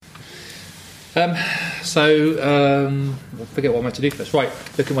I forget what I'm meant to do first. Right,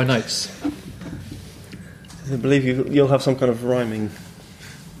 look at my notes. I believe you'll have some kind of rhyming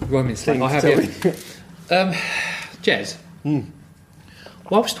thing. I have it. Jez,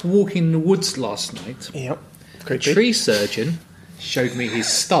 whilst walking in the woods last night, Yep. a tree surgeon showed me his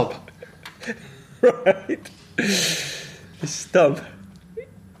stub. Right. The stub.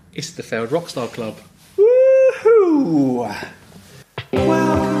 It's the Failed Rockstar Club. Woohoo!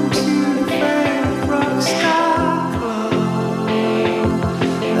 Welcome to the Failed Rockstar Club,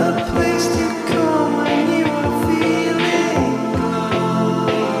 a place to come when you are feeling low.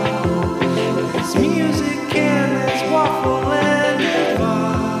 There's music and there's waffle and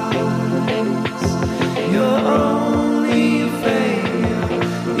advice. You're only a failure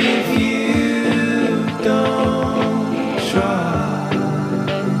if you don't try.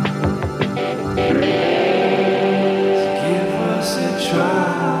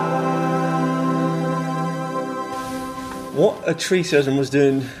 What a tree surgeon was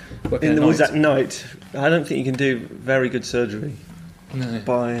doing Working in the at woods night. at night. I don't think you can do very good surgery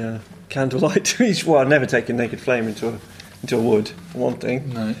by candlelight. Well, I've never taken naked flame into a wood, for one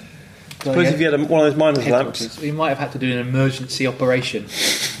thing. No. I suppose if you had one of those miner's lamps. We might have had to do an emergency operation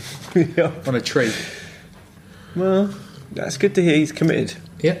Yeah. on a tree. Well, that's good to hear he's committed.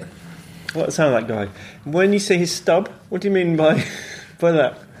 Yeah. What does sound like guy? When you say his stub, what do you mean by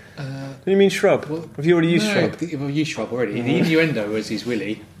that? What do you mean shrub? Have you already used shrub? I've used shrub already. The innuendo was his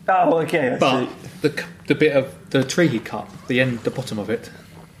willy, Oh, okay. I but see. the bit of the tree he cut, the bottom of it.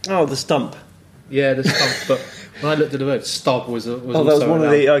 Oh, the stump. Yeah, the stump. But when I looked at the word stub was Oh, also that was one of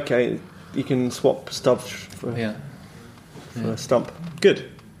allowed. the. Okay, you can swap stub for a stump. Good.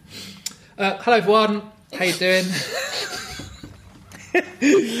 Hello everyone. How you doing?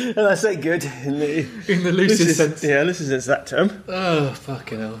 And I say good in the loosest sense. Yeah, loosest sense that term. Oh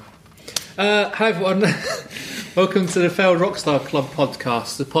fucking hell. Hi everyone. Welcome to the Failed Rockstar Club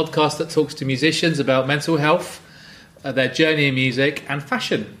podcast, the podcast that talks to musicians about mental health, their journey in music and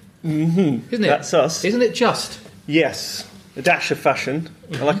fashion. Mm-hmm. Isn't it? That's us. Isn't it just? Yes, a dash of fashion.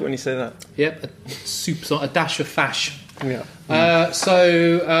 I like it when you say that. Yep, a dash of fash. Yeah.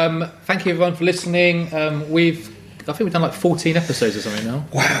 Thank you everyone for listening. I think we've done like 14 episodes or something now.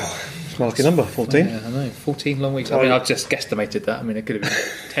 Wow. It's my lucky number, 14. Yeah, I know, 14 long weeks. I mean, I've just guesstimated that. I mean, it could have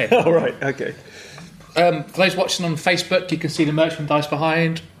been 10. Oh, right, okay. For those watching on Facebook, you can see the merchandise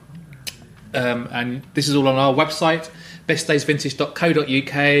behind. And this is all on our website,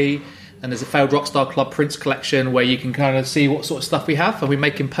 bestdaysvintage.co.uk. And there's a Failed Rockstar Club prints collection where you can kind of see what sort of stuff we have. And we're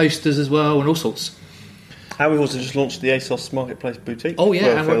making posters as well and all sorts. And we've also just launched the ASOS Marketplace boutique. Oh,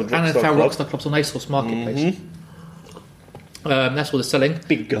 yeah, and Failed the Failed Club. Rockstar Club's on ASOS Marketplace. That's what they're selling.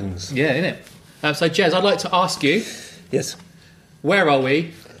 Big guns. Yeah, innit? So, Jez, I'd like to ask you, Yes. where are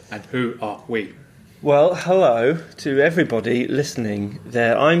we and who are we? Well, hello to everybody listening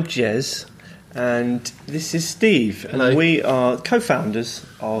there. I'm Jez, and this is Steve. Hello. And we are co-founders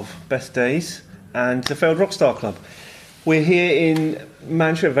of Best Days and the Failed Rockstar Club. We're here in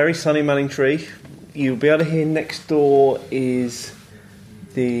Manchester, a very sunny Manningtree. You'll be able to hear next door is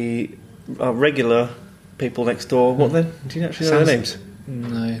the regular people next door. What then? Do you actually know their names?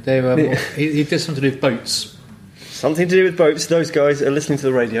 No, they were. He did something to do with boats. Something to do with boats. Those guys are listening to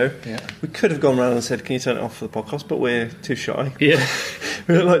the radio. Yeah. We could have gone around and said, "Can you turn it off for the podcast?" But we're too shy. Yeah.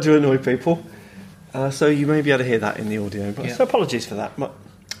 We don't like to annoy people. So you may be able to hear that in the audio. But Yeah. so apologies for that. But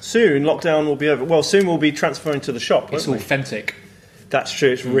soon, lockdown will be over. Well, soon we'll be transferring to the shop. It's won't we? authentic. That's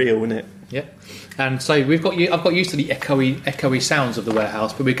true. It's real, isn't it? Yeah. And so I've got used to the echoey sounds of the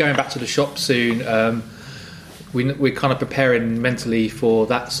warehouse, but we're going back to the shop soon. We're kind of preparing mentally for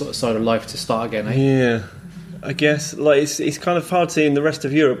that sort of side of life to start again, eh? Yeah. I guess like it's kind of hard seeing the rest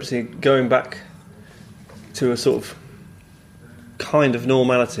of Europe going back to a sort of kind of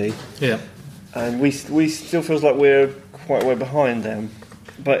normality, Yeah. and we still feels like we're quite way behind them.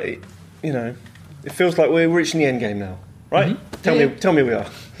 But it feels like we're reaching the end game now, right? Mm-hmm. Tell me we are.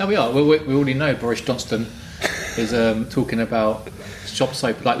 No, we are. We already know Boris Johnson is talking about shops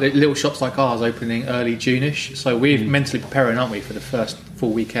open, like little shops like ours opening early June-ish. So we're mentally preparing, aren't we, for the first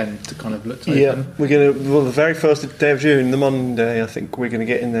full weekend to kind of look to open. We're gonna. Well, the very first day of June, the Monday, I think we're gonna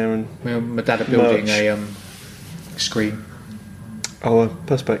get in there and. My dad are building Merch. a screen. Oh,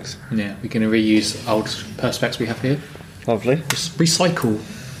 Perspex. Yeah, we're going to reuse old Perspex we have here. Lovely. Just recycle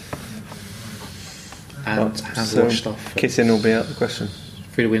and hand wash stuff. Kissing will be out of the question.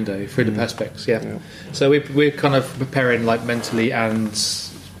 Through the window, through the Perspex, yeah. So we're kind of preparing like mentally and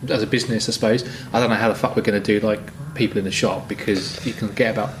as a business, I suppose. I don't know how the fuck we're going to do like people in the shop because you can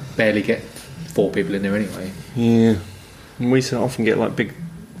barely get 4 people in there anyway. Yeah. And we so often get like big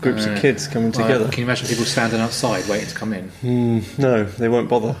groups of kids coming together. Can you imagine people standing outside waiting to come in? No, they won't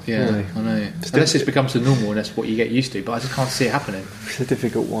bother. Yeah, will they? I know. Unless it becomes the normal and that's what you get used to, but I just can't see it happening. It's a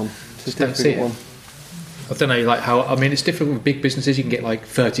difficult one. It's a Don't see difficult it. one. I don't know, like how. I mean, it's different with big businesses. You can get like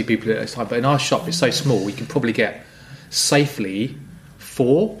 30 people at a time, but in our shop, it's so small. We can probably get safely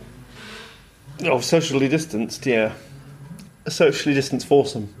 4. Oh, socially distanced, yeah. A socially distanced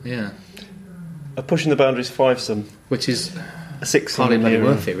foursome. Yeah, A pushing the boundaries fivesome. which is A sixsome. hardly bloody near-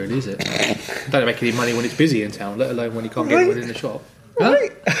 worth it, really, is it? Don't make any money when it's busy in town, let alone when you can't get Right. one in the shop. Huh?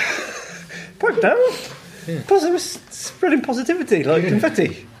 Right. Pipe down. Yeah. Positive, spreading positivity like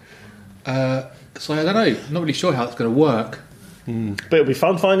confetti. So I don't know. Not really sure how it's going to work. But it'll be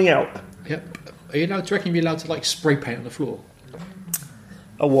fun finding out. Yep. Are you allowed? Do you reckon you'd be allowed to like spray paint on the floor?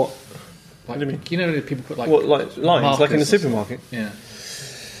 Oh, what? Like, do you mean? You know, that people put like What, like lines, like in the markers or supermarket? Yeah.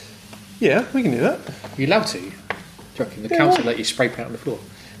 Yeah, we can do that. Are you allowed to? Do you reckon the Yeah, council why? let you spray paint on the floor?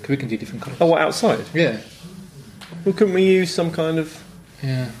 Because we can do different colours. Oh, what, outside? Yeah. Well, couldn't we use some kind of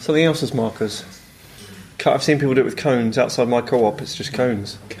Yeah. something else as markers? I've seen people do it with cones outside my co-op. It's just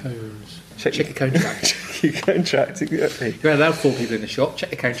cones. Cones. Check Check your cone track. your cone tracks, exactly. You're allowed 4 people in the shop.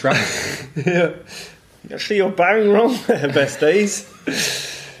 Check your cone track. Yeah. Actually, you're bang wrong there, best days.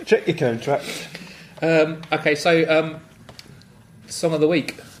 Check your cone track. Okay, so song of the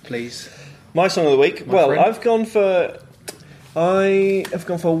week, please. My song of the week. My well, friend. I have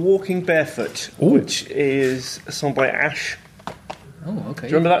gone for "Walking Barefoot," which is a song by Ash. Oh, okay. Do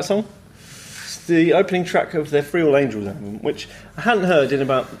you remember that song? It's the opening track of their Free All Angels album, which I hadn't heard in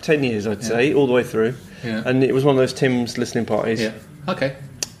about 10 years, I'd say, all the way through. Yeah. And it was one of those Tim's listening parties. Yeah. Okay.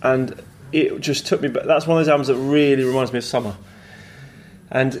 And it just took me back. That's one of those albums that really reminds me of summer.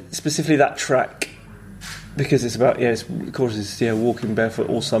 And specifically that track, because it's about, of course, it's walking barefoot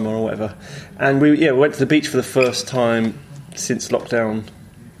all summer or whatever. And we went to the beach for the first time since lockdown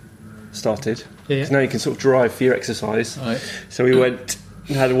started. Yeah. So now you can sort of drive for your exercise. Right. So we went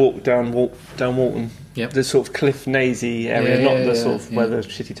and had a walk down Walton. Yep. The sort of Cliff Nazy area, Yeah, not yeah, the yeah, sort of yeah. where the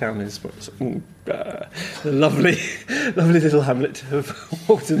shitty town is, but sort of, the lovely, lovely little hamlet of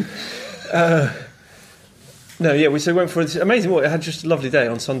Walton. We went for this amazing walk. It had just a lovely day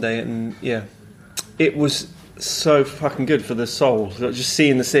on Sunday, and it was so fucking good for the soul. Just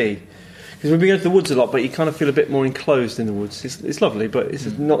seeing the sea, because we've been going to the woods a lot, but you kind of feel a bit more enclosed in the woods. It's lovely, but it's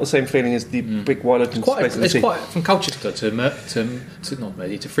not the same feeling as the big wide open space of the It's sea. quite from Colchester to not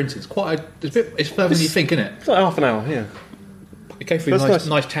Mersey to Frinton. It's quite. It's further than you think, isn't it? It's like half an hour, yeah. You go through That's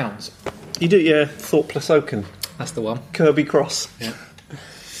nice towns. You do, yeah. Thorpe plus Oaken, That's the one. Kirby Cross. Yeah.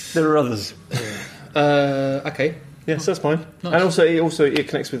 There are others. Okay. Yes, that's fine. Nice. And also it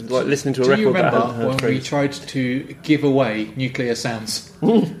connects with like listening to a Do record you that I remember hadn't heard when for we ages. tried to give away Nuclear Sounds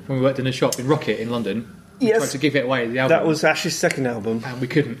when we worked in a shop in Rocket in London? We Yes. tried to give it away. The album, That was Ash's second album. and we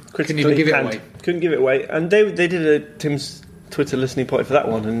couldn't Critically even give it panned. away. Couldn't give it away. And they did a Tim's Twitter listening party for that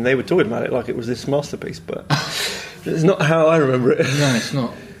one, and they were talking about it like it was this masterpiece, but it's not how I remember it. No, it's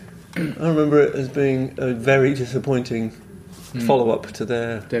not. I remember it as being a very disappointing follow-up to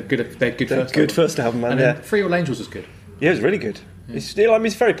their They're good. They're good. their first good album. first album, And and then Free All Angels was good. yeah, it was really good. It's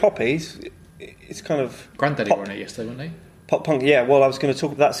very poppy. It's kind of Granddaddy pop, were on it yesterday, weren't they? pop punk. Yeah, well, I was going to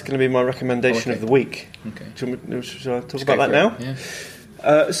talk. That's going to be my recommendation Oh, okay. of the week. Okay. Should I talk Just about go that now?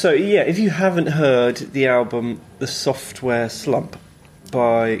 for it, Yeah. If you haven't heard the album The Software Slump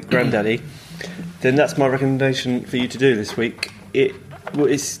by Grandaddy, then that's my recommendation for you to do this week.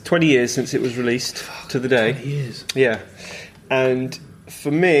 It's 20 years since it was released to the day. 20 years. Yeah. And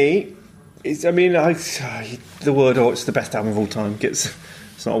for me, the word, it's the best album of all time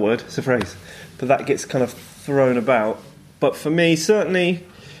it's not a word, it's a phrase. But that gets kind of thrown about. But for me, certainly,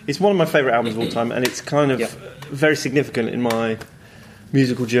 it's one of my favourite albums of all time, and it's kind of very significant in my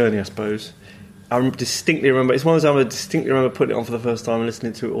musical journey, I suppose. I distinctly remember, it's one of those albums I distinctly remember putting it on for the first time and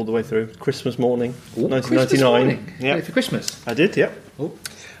listening to it all the way through. Christmas morning, 1999. Christmas morning. Yeah, Ready for Christmas. I did, yeah. Oh.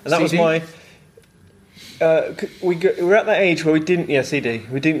 And that was CD? my... we were at that age where we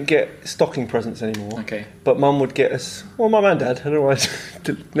didn't get stocking presents anymore. Okay. But Mum would get us, Mum and Dad, I don't know why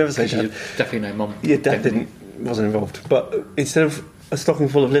I never say You Dad. definitely know, Mum. Yeah, Dad wasn't involved. But instead of a stocking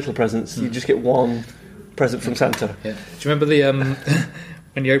full of little presents, you just get one present from Santa. Yeah. Do you remember the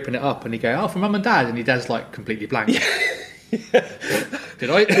when you open it up and you go, "Oh, from Mum and Dad," and your dad's like completely blank. Did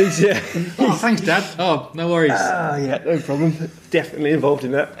I? Yeah. Oh, thanks, Dad. Oh, no worries. Yeah, no problem. Definitely involved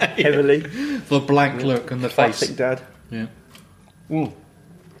in that, heavily. The blank look on the face. Classic Dad. Yeah. But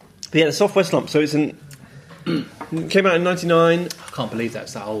yeah, the Software Slump. So it came out in 99. I can't believe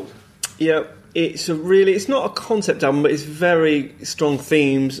that's that old. Yeah, it's not a concept album, but it's very strong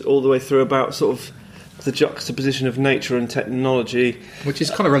themes all the way through about sort of the juxtaposition of nature and technology. Which is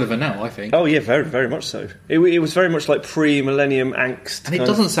kind of relevant now, I think. Oh yeah, very, very much so. It was very much like pre-millennium angst. And it kind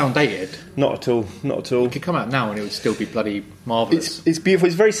doesn't of- sound dated. Not at all. Not at all. It could come out now and it would still be bloody marvellous. It's beautiful.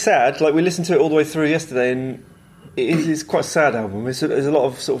 It's very sad. Like we listened to it all the way through yesterday, and it's quite a sad album. There's a lot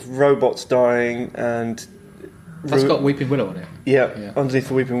of sort of robots dying, and That's got Weeping Willow on it. yeah, underneath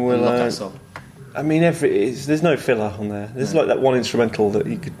the Weeping I Willow. love that song. I mean, there's no filler on there. There's like that one instrumental that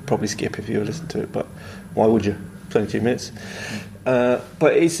you could probably skip if you were listening to it, but why would you? 22 minutes.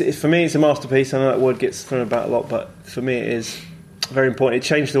 But it's for me, it's a masterpiece. I know that word gets thrown about a lot, but for me, it is very important. It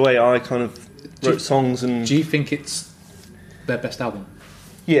changed the way I kind of wrote songs. And Do you think it's their best album?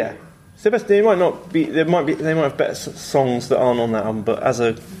 yeah, it's the best. They might not be. They might have better songs that aren't on that album, but as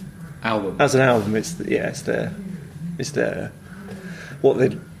an album, it's their what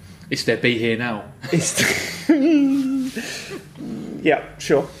they. It's their Be Here Now. It's yeah,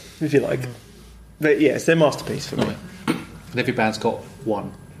 sure, if you like. But yeah, it's their masterpiece for me. Right. And every band's got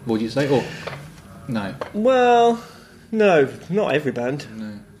one. Would you say? Or no? Well, no, not every band,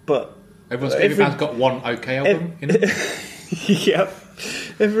 No. but Every band's got one okay album. You know? yeah,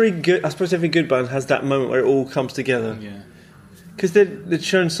 I suppose every good band has that moment where it all comes together. Yeah. Because they'd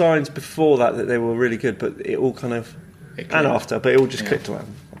shown signs before that they were really good, but it all kind of It and clicked. after, but it all just clicked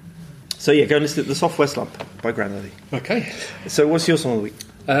around. So yeah, go and listen to The Software Slump by Granady. Okay. So what's your song of the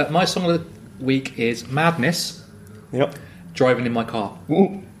week? My song of the week is Madness, Yep. Driving in My Car.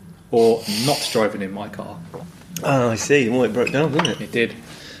 Ooh. Or Not Driving in My Car. Oh, I see. Well, it broke down, didn't it? It did.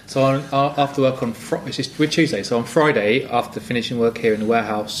 So after work on we're Tuesday, so on Friday, after finishing work here in the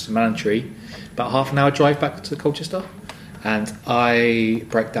warehouse in Manningtree, about half an hour drive back to Colchester, and I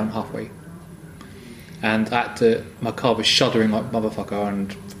break down halfway. And my car was shuddering like motherfucker,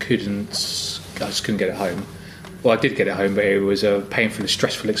 and I just couldn't get it home. Well, I did get it home, but it was a painful,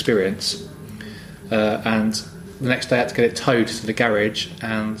 stressful experience. And the next day I had to get it towed to the garage,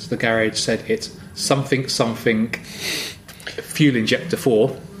 and the garage said it's something fuel injector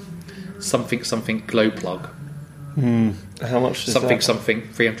 4, something glow plug, How much is something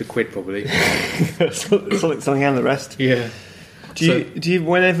 300 quid probably. something and the rest. Yeah. Do you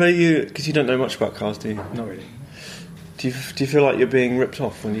whenever you, because you don't know much about cars, do you? Not really. Do you feel like you're being ripped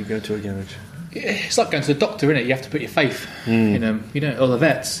off when you go to a garage? It's like going to the doctor, innit? You have to put your faith in them. You don't, or the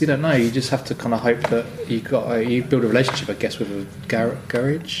vets. You don't know. You just have to kind of hope that you build a relationship, I guess, with a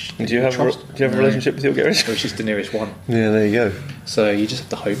garage. Do you have a relationship with your garage? It was just the nearest one. Yeah, there you go. So you just have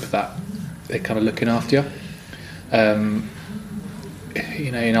to hope that they're kind of looking after you.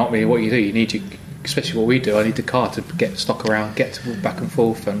 Ultimately what you do, you need to, especially what we do, I need the car to get stock around, get to walk back and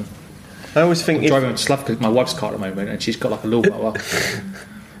forth, and I always think I'm driving on Slav because my wife's car at the moment, and she's got like a lawnmower,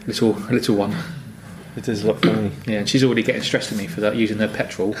 a little one. it is a lot funny. Yeah, and she's already getting stressed at me for that, using her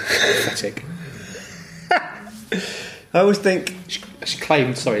petrol. Pathetic. I always think She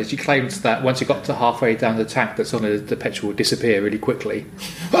claimed that once you got to halfway down the tank, that suddenly the petrol would disappear really quickly.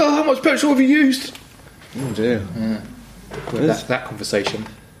 Oh, how much petrol have you used? oh dear. We had that conversation.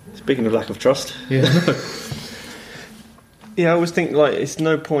 Speaking of lack of trust, Yeah. yeah, I always think like it's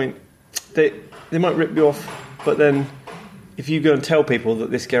no point. They might rip you off, but then if you go and tell people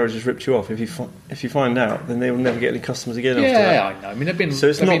that this garage has ripped you off, if you find out, then they will never get any customers again. After that. Yeah, I know. I mean, they've been So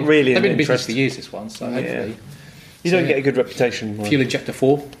it's not really they've an been in business interest. for years. This one, so hopefully You don't get a good reputation. fuel injector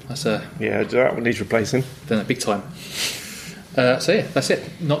 4. That's Yeah, that one needs replacing. done a big time. So yeah, that's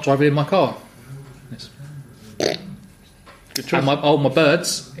it. Not driving in my car. Yes. Good choice. And my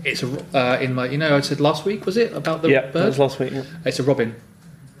birds. It's in my. I said last week, was it about the Yeah, that bird? was last week. Yeah. It's a robin.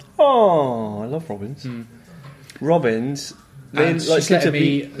 Oh, I love robins. Robins, they And like she's seem to letting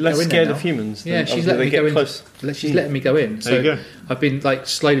me be less go in scared there of now. humans. Yeah, than she's others. letting They me get go in. close. She's letting me go in. So There you go. I've been like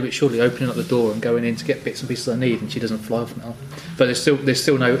slowly but surely opening up the door and going in to get bits and pieces I need, and she doesn't fly off now. But there's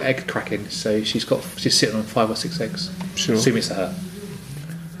still no egg cracking, so she's sitting on 5 or 6 eggs. Sure. Assume it's her.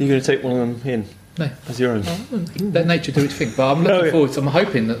 You're going to take one of them in No. as your own. Let nature do its thing. But I'm looking yeah. forward to. I'm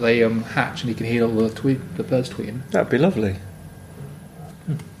hoping that they hatch and you can hear all the birds tweeting. That'd be lovely.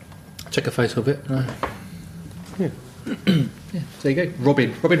 Check a photo of it. Yeah. Yeah, there you go.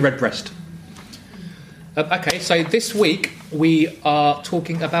 Robin Redbreast. Okay, so this week we are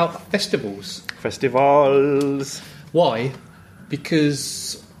talking about festivals. Festivals. Why?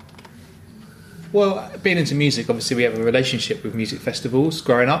 Because, well, being into music, obviously we have a relationship with music festivals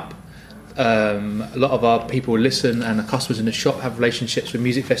growing up. A lot of our people listen, and the customers in the shop have relationships with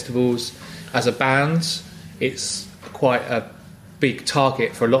music festivals. As a band, it's quite a big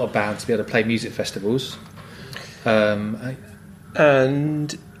target for a lot of bands to be able to play music festivals.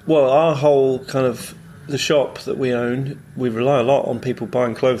 And, well, our whole kind of the shop that we own, we rely a lot on people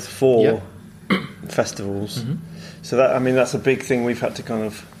buying clothes for festivals. So that, I mean, that's a big thing we've had to kind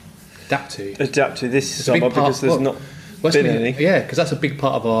of adapt to. this It's a big summer part- because there's well, not Well, been it's- any. Yeah, because that's a big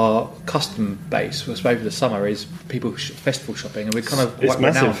part of our custom base over the summer is people festival shopping, and we're kind of It's quite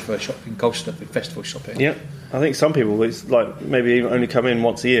renowned massive. for shopping Colchester with festival shopping. Yeah, I think some people it's like maybe even only come in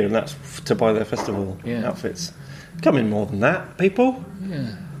once a year, and that's to buy their festival Yeah. outfits. Come in more than that, people. Yeah.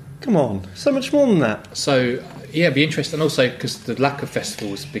 Come on, so much more than that. So yeah, it'd be interesting, and also because the lack of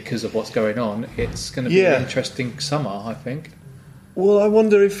festivals because of what's going on, it's going to be Yeah. an interesting summer, I think. Well, I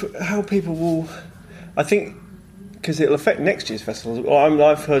wonder if how people will. I think because it'll affect next year's festivals. Well,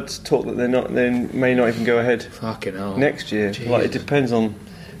 I've heard talk that they may not even go ahead Fucking hell. next year. Jeez. Like it depends on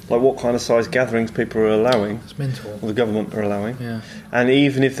like what kind of size gatherings people are allowing, It's mental. or the government are allowing. Yeah. And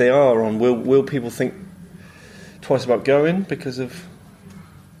even if they are on, will people think twice about going because of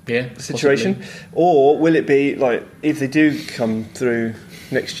Yeah. the situation, or will it be like if they do come through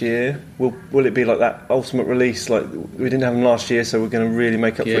next year? Will it be like that ultimate release? Like we didn't have them last year, so we're going to really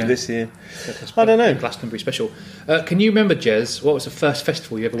make up for Yeah. it this year. Possibly. I don't know. Glastonbury special. Can you remember, Jez, what was the first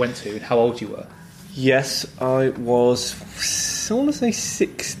festival you ever went to and how old you were? Yes, I was. I want to say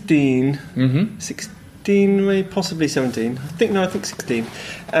 16. Mm-hmm. 16, maybe possibly 17. I think 16.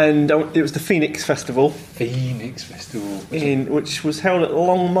 And it was the Phoenix Festival, Phoenix Festival. which was held at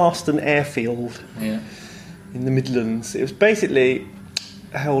Long Marston Airfield Yeah. in the Midlands. It was basically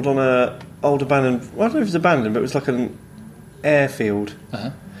held on a old abandoned. Well, I don't know if it was abandoned, but it was like an airfield, Uh-huh.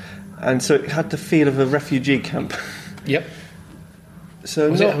 and so it had the feel of a refugee camp. Yep.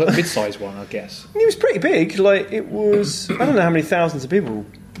 So Was not, it a mid-sized one, I guess? it was pretty big. Like it was. I don't know how many thousands of people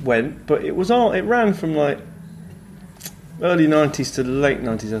went, but it was all. It ran from like early 90s to late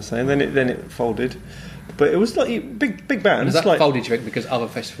 90s, I'd say, and then it folded. But it was like big band. Was It's that like, folded, you think, because other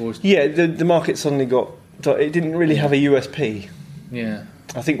festivals... yeah, the market suddenly got. It didn't really have a USP. Yeah.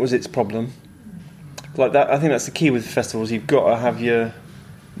 I think was its problem. Like that, I think that's the key with festivals. You've got to have your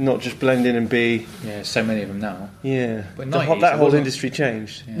not just blend in and be. Yeah, so many of them now. Yeah, But The 90s, that it whole wasn't- industry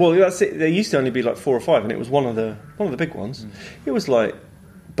changed. Yeah. Well, that's it. There used to only be like 4 or 5, and it was one of the big ones. It was like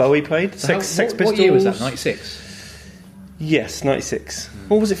Bowie played. So Sex what Pistols. year was that, 96? Yes, 96.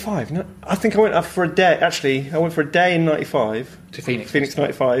 Or was it 5? No, I think I went up for a day. Actually, I went for a day in 95. To Phoenix. Phoenix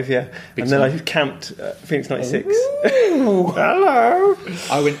 95, yeah. Big and then time. I camped at Phoenix 96. Hello!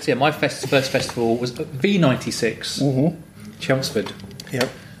 I went, yeah, my first festival was V96, Chelmsford, Yep.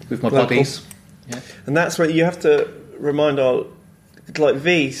 with my Local. buddies. Yeah. And that's where you have to remind our. Like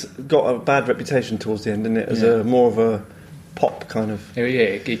V's got a bad reputation towards the end, didn't it? As Yeah. a more of a pop kind of. Yeah,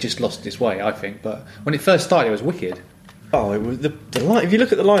 it just lost its way, I think. But when it first started, it was wicked. Oh, it was the line. If you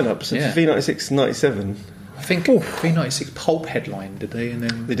look at the lineup since Yeah. V96 and 97, I think V96 Pulp headline, did they? And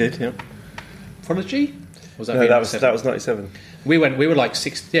then they did. Yeah. Prodigy? Was that No, V97? that was 97. We were like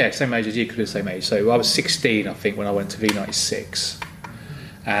same age as you, could be the same age. So I was 16, I think, when I went to V96,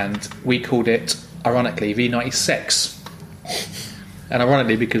 and we called it, ironically, V96, and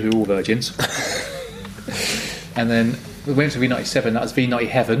ironically because we were all virgins. And then we went to V97. That was V90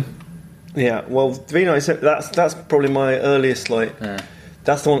 Heaven. Yeah. Well, V97. That's probably my earliest like. Yeah.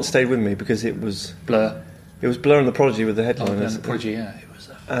 That's the one that stayed with me because it was Blur. Blur and the Prodigy with the Oh, headliners. and Prodigy. Yeah, it was.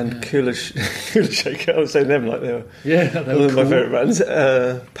 And Cooler Shaker. I was saying them like they were Yeah, they one were of my cool. favourite bands.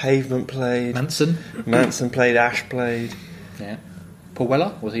 Pavement played. Manson. Played. Ash played. Yeah. Paul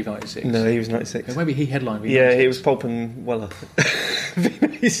Weller was he 96? No, he was 96. Maybe he headlined. Yeah, V96. he was Pulp and Weller.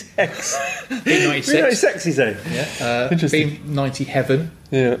 V96. V96. V96, he's saying. Yeah. Interesting. V90 Heaven.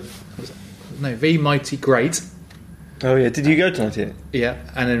 Yeah. No, V Mighty Great. Oh yeah. Did you go tonight yet? Yeah,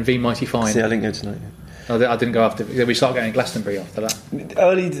 and then V Mighty Fine. See, I didn't go tonight yet. Oh, I didn't go after. We started going to Glastonbury after that.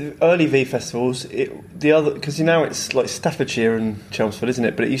 Early V festivals, the other because now it's like Staffordshire and Chelmsford, isn't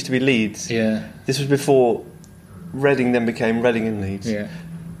it? But it used to be Leeds. Yeah, This was before Reading then became Reading and Leeds. yeah.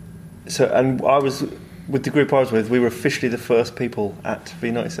 So and I was with the group I was with. We were officially the first people at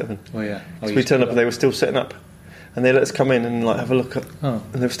V97. Oh yeah. So we turned up and they were still setting up, and they let us come in and like have a look at. Oh,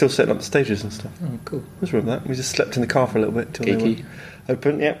 And they were still setting up the stages and stuff. oh, cool. What's wrong with that? We just slept in the car for a little bit till they Geeky. were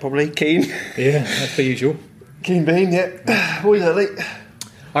open. Yeah, probably keen. Yeah, that's the usual. Keen bean. Yeah, always early.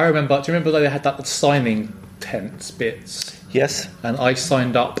 I remember. Do you remember they had that signing tents bits? Yes. And I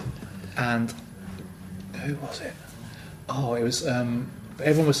signed up, and who was it? Oh, it was.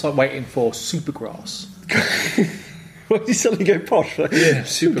 Everyone was like waiting for Supergrass. Why did you suddenly go posh? Like, Yeah,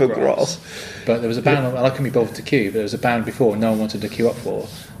 Supergrass. But there was a band, and I couldn't be bothered to queue, but there was a band before no one wanted to queue up for,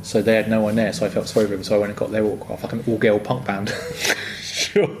 so they had no one there, so I felt sorry for them, so I went and got their autograph, like an all-girl punk band.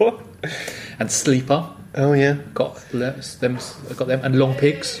 Sure. And Sleeper, Oh yeah. got them, and Long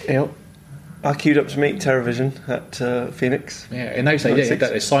Pigs. Yep. I queued up to meet TerraVision at Phoenix. Yeah, in those days, yeah, 96.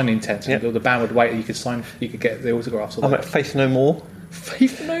 that was signing tents. Yeah. The band would wait. You could get the autographs. I met Faith No More.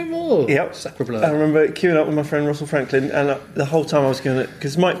 Faith No More. Yep. Sacrilege. I remember queuing up with my friend Russell Franklin, and the whole time I was going to...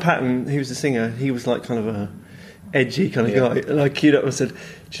 Because Mike Patton, he was the singer, he was like kind of a edgy kind of guy. And I queued up and said,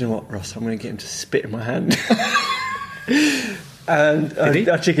 do you know what, Ross, I'm going to get him to spit in my hand. And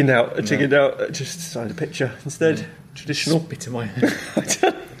I chickened out. I just signed a picture instead. Traditional. Spit in my hand.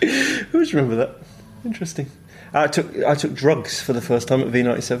 I always remember that. Interesting. I took drugs for the first time at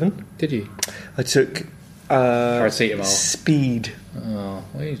V97. Did you? I took... Paracetamol. Speed. Oh,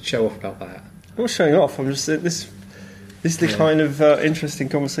 why don't you show off about that? I'm not showing off. I'm just saying this is the kind of interesting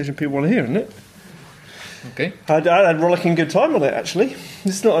conversation people want to hear, isn't it? Okay. I had a rollicking good time on it, actually.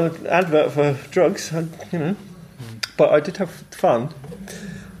 It's not an advert for drugs, but I did have fun,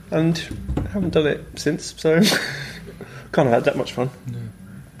 and haven't done it since, so can't have had that much fun.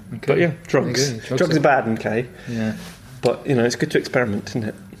 Okay. But yeah, drugs. Very good. Drugs are bad, okay, Yeah. but it's good to experiment, isn't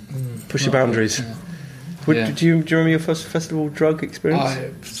it? Push your boundaries. Yeah. Do you remember your first festival drug experience?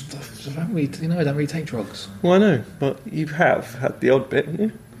 I don't really take drugs. Well, I know, but you have had the odd bit, haven't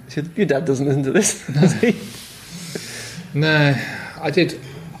you? Your dad doesn't listen to this, does he? No, I did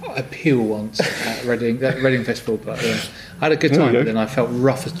a peel once at Reading Festival, but I had a good There we time. go. But then I felt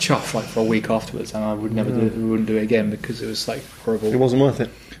rough as chuff like for a week afterwards, and I would never wouldn't do it again because it was like horrible. It wasn't worth it.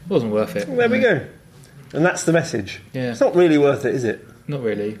 It wasn't worth it. There we go. And that's the message. Yeah. It's not really worth it, is it? Not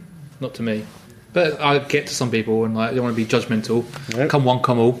really, not to me. But I get to some people and I don't want to be judgmental. Nope. Come one,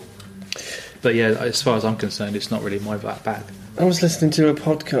 come all. But yeah, as far as I'm concerned, it's not really my bag. I was listening to a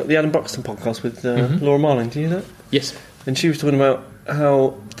podcast, the Adam Buxton podcast with Laura Marling. Do you know that? Yes. And she was talking about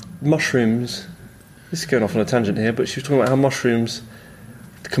how mushrooms... This is going off on a tangent here, but she was talking about how mushrooms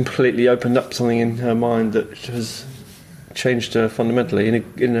completely opened up something in her mind that has changed her fundamentally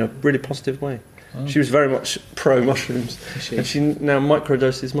in a really positive way. Oh. She was very much pro mushrooms, Is she? and she now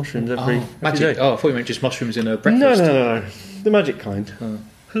microdoses mushrooms every magic. day. Oh, I thought you meant just mushrooms in a breakfast. No. The magic kind. Oh.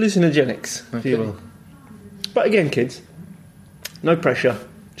 Hallucinogenics, if you Okay. will. But again, kids, no pressure.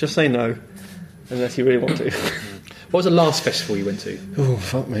 Just say no, unless you really want to. What was the last festival you went to? Oh,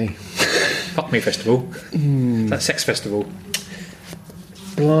 fuck me. Fuck Me Festival. That sex festival.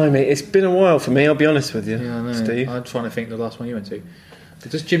 Blimey, it's been a while for me, I'll be honest with you, Yeah, I know. Steve. I'm trying to think the last one you went to.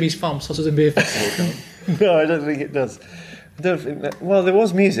 Does Jimmy's Farm Sausage and Beer Festival count? No, I don't think it does. I don't think that... Well, there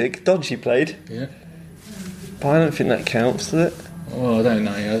was music. Dodgy played. Yeah. But I don't think that counts, does it? Well, I don't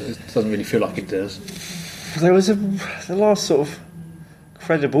know. It doesn't really feel like it does. There was the last sort of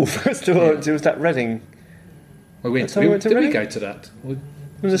credible festival I went to was that Reading. Well, we That's how we went to did we Reading? go to that? Well,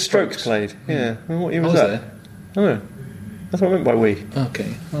 When the Strokes played. Yeah. And what year I was was that? Oh, that's what I meant by we. there.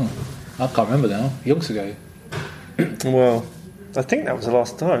 Okay. Oh, I can't remember now. Yonks ago. Well, I think that was the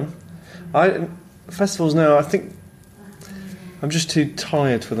last time. Festivals now, I think I'm just too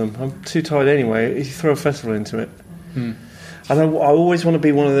tired for them. I'm too tired anyway. If you throw a festival into it, and I always want to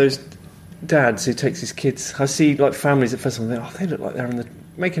be one of those dads who takes his kids. I see like families at festivals. And they look like they're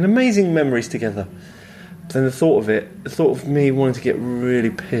making amazing memories together. But then the thought of me wanting to get really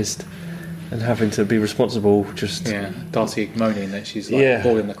pissed and having to be responsible, just Yeah. Darcy moaning that she's like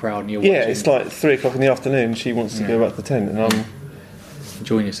bored in the crowd and you're watching, it's like 3:00 in the afternoon. She wants to go back to the tent, and I'm.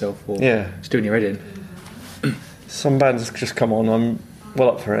 enjoying yourself or Yeah. just doing your head in. Some bands just come on. I'm well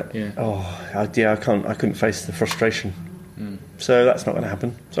up for it. Yeah. I couldn't face the frustration. So that's not going to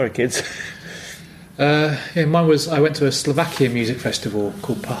happen. Sorry, kids. Mine was I went to a Slovakian music festival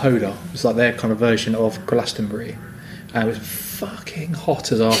called Pohoda. It was like their kind of version of Glastonbury, and it was fucking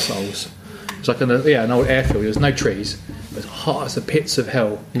hot as arseholes. It was like an old airfield. There was no trees. It was hot as the pits of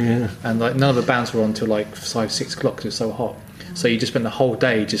hell. Yeah. And like none of the bands were on till like 5-6 o'clock because it was so hot. So you just spent the whole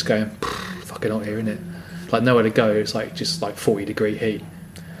day just going fucking hot here, innit? Like nowhere to go. It's like just like 40-degree heat.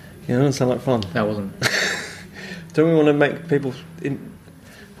 Yeah, that doesn't sound like fun. That wasn't. Don't we want to make people? I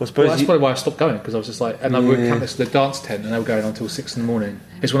suppose. Well, that's probably why I stopped going because I was just like, and I would come to the dance tent and they were going on until 6 in the morning.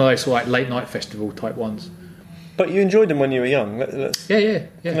 It's one of those sort of like late night festival type ones. But you enjoyed them when you were young. Let's Yeah.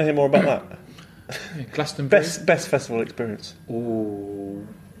 Can I hear more about that? Yeah, Glastonbury. Best festival experience. Ooh.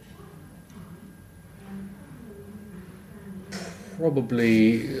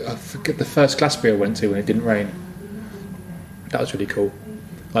 Probably, I forget the first Glastonbury I went to when it didn't rain. That was really cool.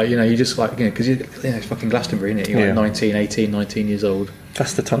 Like, you just like, because it's fucking Glastonbury, isn't it? You're like 19 years old.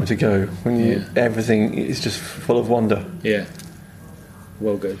 That's the time to go when everything is just full of wonder. Yeah.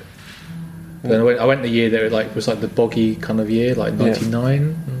 Well good. Then I went the year that it was like the boggy kind of year, like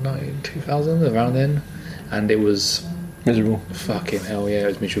 99, 2000, around then. And it was Miserable. fucking hell, yeah, it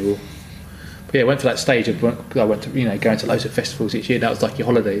was miserable. But yeah, I went to that stage of I went to going to loads of festivals each year. That was like your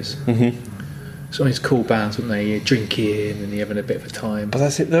holidays. Some of these cool bands, weren't they? You're drinking and you're having a bit of a time. But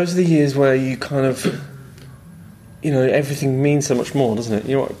that's it. Those are the years where you kind of, everything means so much more, doesn't it?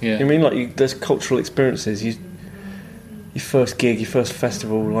 You know what Yeah. I mean? Like those cultural experiences. Your first gig, your first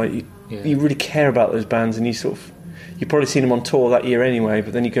festival. Like you really care about those bands, and you've probably seen them on tour that year anyway.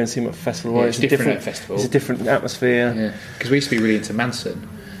 But then you go and see them at a festival. Yeah, where it's different at a festival. It's a different atmosphere. Yeah, because we used to be really into Manson,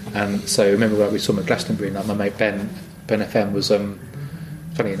 and so I remember we saw him at Glastonbury, and like my mate Ben FM was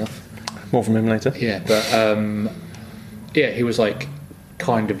funny enough. More from him later. Yeah, but he was like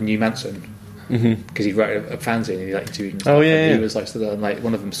kind of new Manson because he wrote a fanzine and he like interviewed him. And stuff, Oh, yeah, and yeah. He was like, so then, like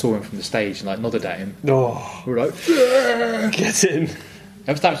one of them saw him from the stage and like nodded at him. Oh, We were like, "Yeah." get in.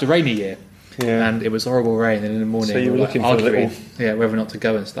 That was a rainy year, Yeah. and it was horrible rain. And in the morning, So you we were like, looking for a arguing, little- yeah, whether or not to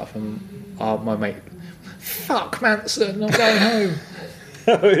go and stuff. And my mate, fuck Manson, I'm going home.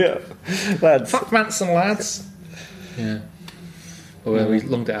 Oh yeah, lads. Fuck Manson, lads. Yeah. Well, we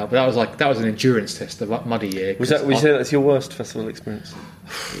longed it out, but that was an endurance test, the muddy year. Would you say that's your worst festival experience?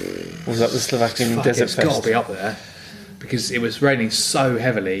 Or was that the Slovakian Fuck, Desert it's got to Fest? be up there because it was raining so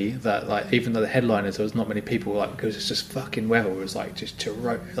heavily that like even though the headliners there was not many people like because it's just fucking weather it was like just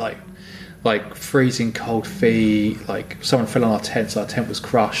like freezing cold feet, like someone fell on our tent, so our tent was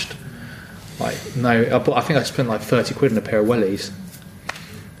crushed. Like I think I spent like 30 quid on a pair of wellies.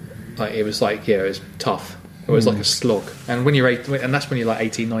 Like it was like it was tough. It was like a slog, and when you're and that's when you're like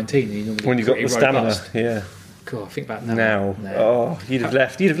 18, 19, and you normally When you got pretty the stamina, robust. yeah. God, I think about Now, No. oh, you'd have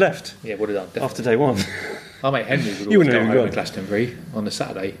left. You'd have left Yeah, would have done definitely. after day one. Our mate Henry would You always wouldn't go have home even at Glastonbury on a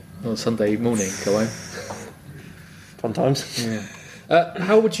Saturday, on a Sunday morning, go home. Fun times. Yeah.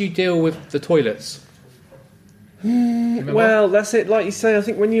 How would you deal with the toilets? Remember? Well, that's it. Like you say, I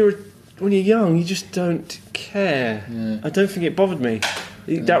think when you're young, you just don't care. Yeah. I don't think it bothered me.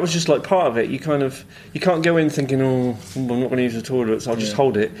 That was just like part of it. You can't go in thinking, oh, I'm not going to use the toilet, so I'll just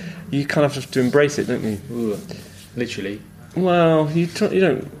hold it. You kind of have to embrace it, don't you? Ooh, literally. Well, you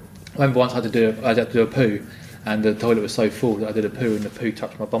don't. I remember once I had to do a poo, and the toilet was so full that I did a poo, and the poo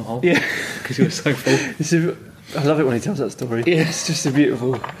touched my bum hole. Yeah. Because it was so full. I love it when he tells that story. Yeah. It's just a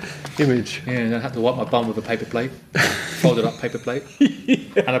beautiful image. Yeah, and I had to wipe my bum with a paper plate, folded up paper plate,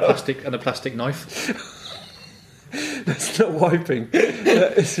 and a plastic knife. That's not wiping.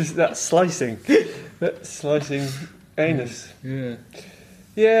 That's slicing. That's slicing anus. Yeah.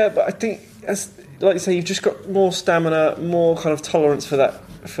 Yeah, but I think, as like you say, you've just got more stamina, more kind of tolerance for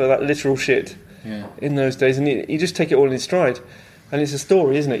that literal shit Yeah. in those days, and you just take it all in stride. And it's a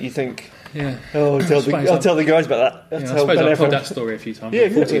story, isn't it? You think, Yeah. oh, I'll tell the guys about that. Yeah, I I'll suppose tell I've Ben told FM. that story a few times. Yeah,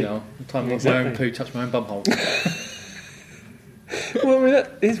 I'm 40 exactly. now. The time my Exactly. own poo touched my own bum hole. Well, I mean,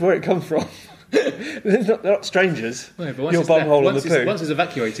 that is where it comes from. they're not strangers. No, but once Your it's bum left- hole and once the it's- poo. Once it's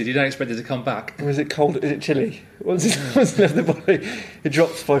evacuated, you don't expect it to come back. Or is it cold? Is it chilly? Once it's left the body, it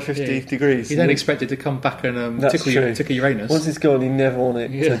drops by 50 Yeah. degrees. You don't expect it to come back and That's tickle true. your anus. Once it's gone, you never want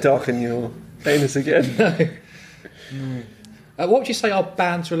it Yeah. to darken your anus again. What would you say our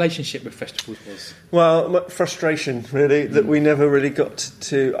band's relationship with festivals was? Well, frustration, really, that we never really got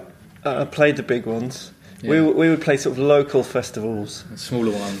to play the big ones. Yeah. We would play sort of local festivals,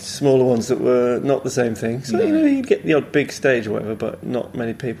 Smaller ones. smaller ones that were not the same thing. So, No. you'd get the odd big stage or whatever, but not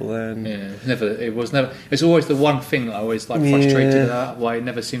many people there. And Yeah, it was never. It's always the one thing that I always like frustrated Yeah. at why it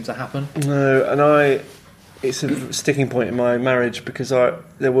never seemed to happen. No, and it's a sticking point in my marriage because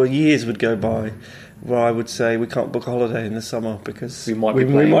there were years would go by where I would say we can't book a holiday in the summer because We might be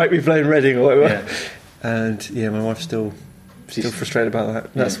we playing. might be playing Reading or whatever. Yeah. And yeah, my wife's still She's- frustrated about that.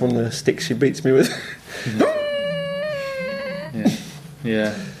 That's Yeah. one of the sticks she beats me with.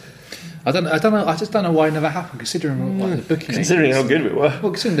 Yeah. I don't know. I just don't know why it never happened. Considering like, the booking, Considering how agents good we were.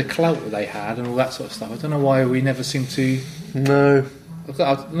 well, considering the clout that they had and all that sort of stuff, I don't know why we never seemed to. No.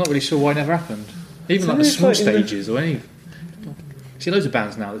 I'm not really sure why it never happened. Even like the it's small like, you know- stages or any. See, loads of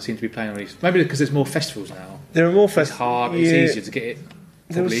bands now that seem to be playing on these. Maybe because there's more festivals now. There are more It's festivals. hard. It's easier to get it.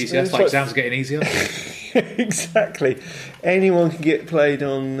 There was- Probably easier. there It's was like like- exams are getting easier. Exactly. Anyone can get played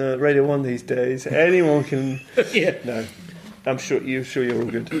on Radio 1 these days. Anyone can. Yeah. No. I'm sure you're all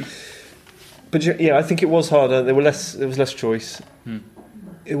good. But yeah, I think it was harder. There was less choice.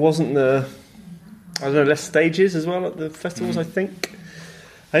 It wasn't less stages as well at the festivals, I think.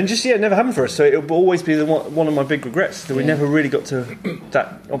 And just it never happened for us. So it will always be one of my big regrets that we never really got to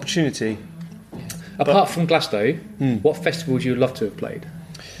that opportunity. Apart from Glasgow, what festival would you love to have played?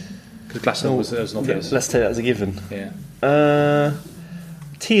 Because Glasgow was an obvious. Let's take that as a given. Yeah.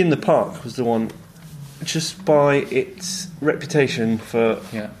 Tea in the Park was the one, just by its reputation for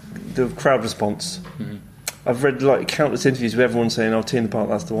Yeah. the crowd response. I've read like countless interviews with everyone saying, "Oh, Tea in the Park,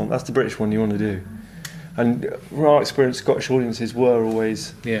 that's the one. That's the British one you want to do." And from our experience, Scottish audiences were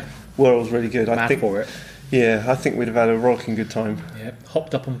always really good. I Mad think for it. Yeah, I think we'd have had a rollicking good time. Yeah,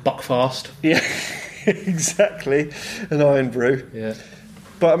 hopped up on Buckfast. Yeah, exactly. An Iron Brew. Yeah.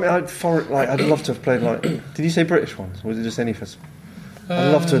 But I mean, I'd love to have played like. Did you say British ones? Or was it just any festival?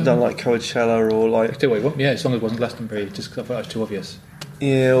 I'd love to have done like Coachella or like. Do what you want. Yeah, as long as it wasn't Glastonbury, just because I thought it was too obvious.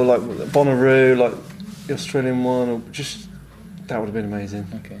 Yeah, or like Bonnaroo, like the Australian one, or just that would have been amazing.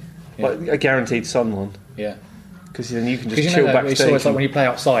 Okay. Yeah. Like a guaranteed sun one. Yeah. Because then you can just Because chill it's backstage. always like when you play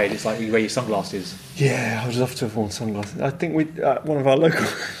outside, it's like you wear your sunglasses. Yeah, I would love to have worn sunglasses. I think we one of our local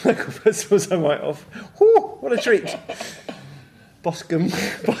festivals I might have. Whew, what a treat! Boscombe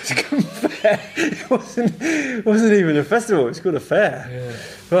Fair. It wasn't even a festival. It's called a fair. Yeah.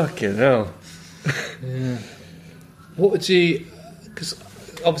 Fucking hell. Yeah. What would you? Because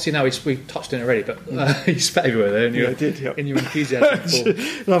obviously now we touched on it already, but you spat everywhere there. Yeah, I did. Yeah. In your enthusiasm for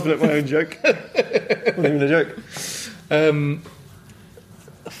Laughing at my own joke. Wasn't even a joke.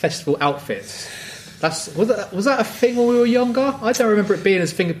 festival outfits. Was that a thing when we were younger? I don't remember it being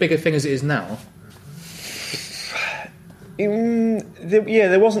as big a thing as it is now.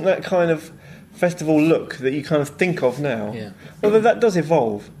 There wasn't that kind of festival look that you kind of think of now. Yeah. Although that does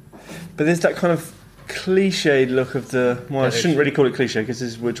evolve. But there's that kind of cliched look of the... Well, I shouldn't really call it cliche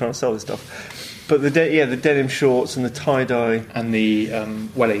because we're trying to sell this stuff. But the denim shorts and the tie-dye... And the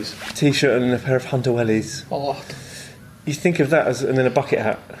wellies. T-shirt and a pair of Hunter wellies. Oh. You think of that and then a bucket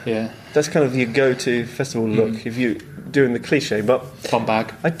hat. Yeah. That's kind of your go-to festival look if you're doing the cliche. But fun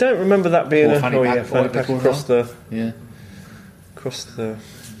bag. I don't remember that being fanny pack, fanny pack across the... Yeah. Across the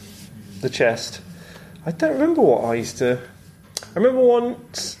chest. I don't remember what I used to... I remember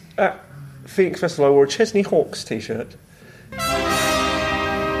once at Phoenix Festival I wore a Chesney Hawkes t-shirt.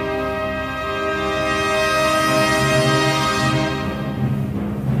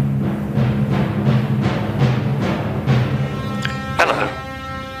 Hello,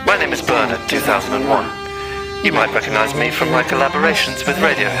 my name is Bernard 2001. You might recognise me from my collaborations with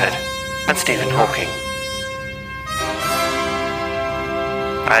Radiohead and Stephen Hawking.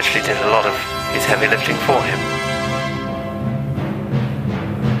 I actually did a lot of his heavy lifting for him.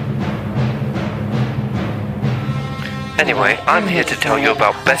 Anyway, I'm here to tell you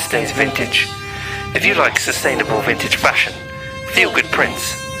about Best Days Vintage. If you like sustainable vintage fashion, feel-good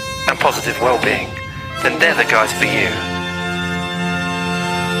prints, and positive well-being, then they're the guys for you.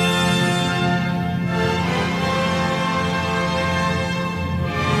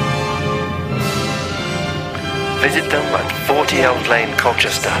 Visit them at 40 Elm Lane,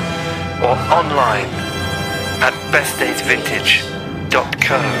 Colchester, or online at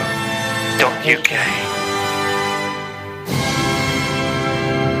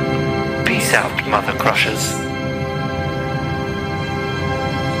bestdaysvintage.co.uk. Peace out, Mother Crushers.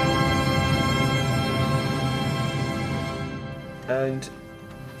 And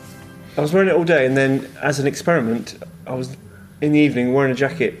I was wearing it all day, and then as an experiment, I was in the evening wearing a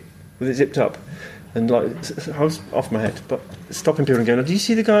jacket with it zipped up, and like I was off my head, but stopping people and going, "Do you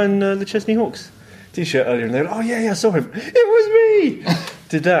see the guy in the Chesney Hawkes t-shirt earlier?" And they're like, "Oh yeah, I saw him. It was me."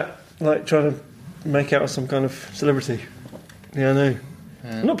 Did that, like trying to make out as some kind of celebrity. Yeah, I know.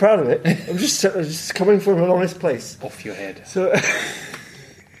 I'm not proud of it. I'm just coming from an honest place. Off your head. So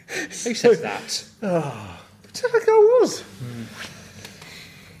Who says that? It's like I was.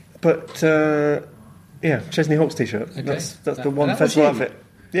 But yeah, Chesney Hawkes t-shirt. Okay. That's the And one that was festival you? outfit.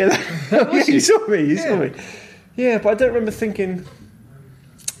 Yeah, you saw me. You saw me. Yeah, but I don't remember thinking,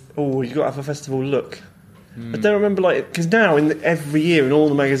 "Oh, you got to have a festival look." I don't remember because now every year in all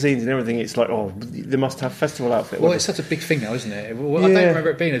the magazines and everything, it's like, "Oh, they must have festival outfit." Well, it's such a big thing now, isn't it? Well, I don't remember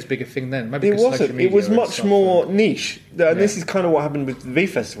it being as big a thing then. Maybe It because social wasn't. media It was and much stuff, more niche. And this is kind of what happened with the V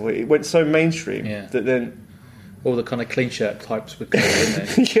Festival. It went so mainstream that then. all the kind of clean shirt types would go,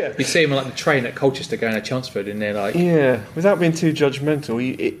 didn't they? Yeah. You see them like the train at Colchester going to Chelmsford, and they're like, Yeah, without being too judgmental,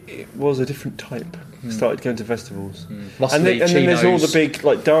 it was a different type. Started going to festivals, muscly and then there's all the chinos. big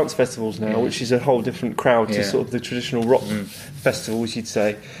like dance festivals now, which is a whole different crowd to Yeah. sort of the traditional rock festivals, you'd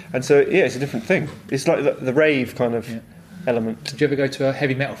say. And so yeah, it's a different thing. It's like the rave kind of element. Did you ever go to a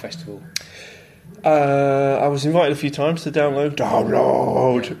heavy metal festival? I was invited a few times to download,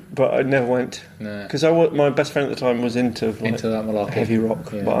 but I never went No. because my best friend at the time was into Into that malarkey. heavy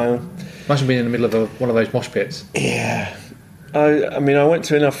rock. Yeah. But Imagine being in the middle of one of those mosh pits. yeah. I mean, I went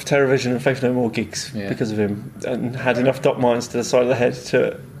to enough Terrorvision and Faith No More gigs Yeah. because of him, and had enough Doc Martens to the side of the head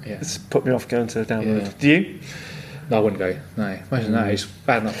to put me off going to download. Yeah. Do you? No, I wouldn't go. No, imagine that. It's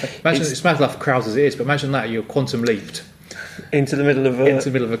bad enough. Imagine it's bad enough for crowds as it is, but imagine that you're quantum leaped Into the middle of into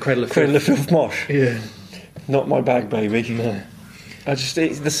the middle of a cradle of Cradle filth. of Filth mosh. Yeah. Not my bag, baby. No.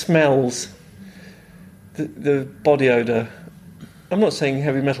 The smells. the body odour. I'm not saying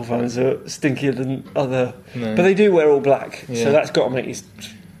heavy metal fans are stinkier than other, No. but they do wear all black, Yeah. so that's got to make you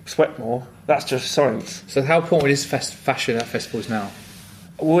sweat more. That's just science. So how important is fashion at festivals now?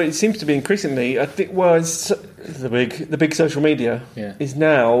 Well, it seems to be increasingly. I think. Well, it's the big social media Yeah. is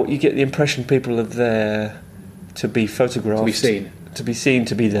now. You get the impression people are there to be photographed, To be seen.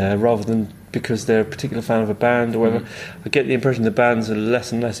 to be there, rather than because they're a particular fan of a band or whatever. I get the impression the bands are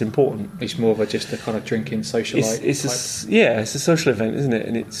less and less important. It's more of just a kind of drinking socialite. It's a social event, isn't it?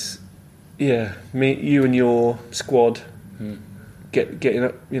 And it's you and your squad getting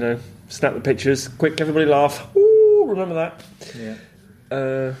up, snap the pictures, quick, everybody laugh. Ooh, remember that?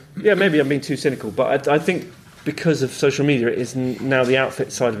 Yeah. Maybe I'm being too cynical, but I think because of social media, it is now the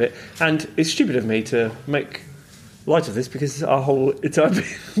outfit side of it, and it's stupid of me to make light of this because our whole entire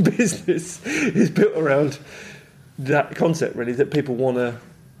business is built around that concept, really, that people want to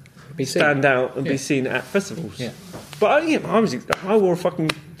Be seen. stand out and Yeah. be seen at festivals. Yeah. But I wore a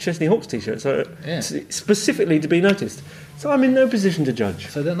fucking Chesney Hawks t-shirt, so specifically to be noticed. So I'm in no position to judge.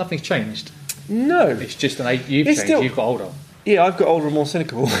 So then nothing's changed. No. It's just an age. You've It's changed. still- You've got older. Yeah, I've got older and more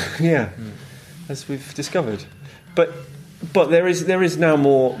cynical. Yeah, as we've discovered. But there is now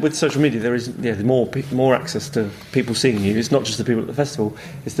more with social media. There is more access to people seeing you. It's not just the people at the festival.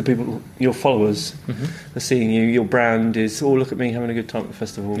 It's the people, your followers, are seeing you. Your brand is, oh, look at me having a good time at the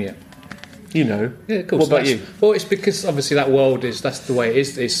festival. Yeah. Yeah, Cool. What about you? Well, it's because obviously that's the way it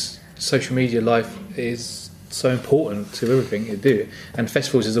is. It's social media life is so important to everything you do, and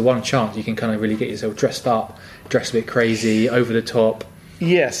festivals is the one chance you can kind of really get yourself dressed up, dressed a bit crazy, over the top.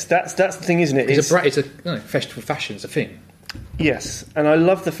 Yes, that's the thing, isn't it? It's a festival fashion's a thing. Yes, and I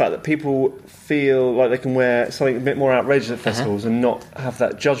love the fact that people feel like they can wear something a bit more outrageous at festivals and not have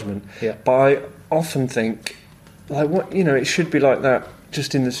that judgment. Yeah. But I often think, it should be like that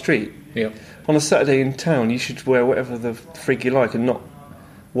just in the street. Yeah. On a Saturday in town, you should wear whatever the frig you like and not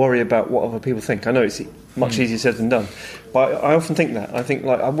worry about what other people think. I know it's much easier said than done, but I often think that. I think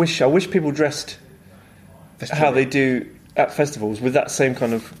I wish people dressed how they do at festivals with that same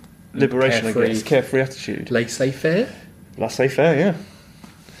kind of liberation, carefree attitude. Laissez-faire. Laissez-faire, yeah.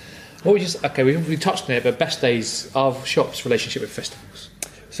 What we touched on it, but best days of shops relationship with festivals.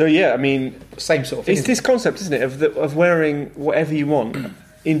 So yeah, I mean, Same sort of thing. it's this concept, isn't it, of wearing whatever you want,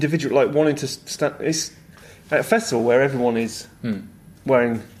 individual, like wanting to stand. It's at a festival where everyone is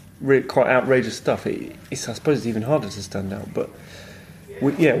wearing quite outrageous stuff. It's I suppose it's even harder to stand out. But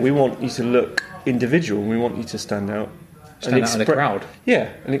we want you to look individual. We want you to stand out. Stand out in the crowd.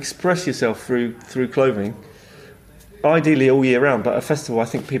 Yeah, and express yourself through clothing. Ideally all year round, but at a festival I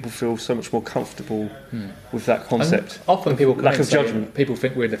think people feel so much more comfortable with that concept. And often people come Lack in of and say judgment. People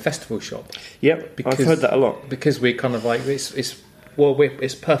think we're the festival shop. Yep, I've heard that a lot. Because we're kind of like it's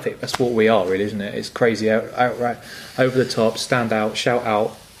perfect. That's what we are, really, isn't it? It's crazy, outright, over the top, stand out, shout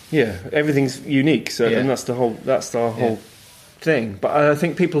out. Yeah, everything's unique, so Yeah. and that's the whole thing. But I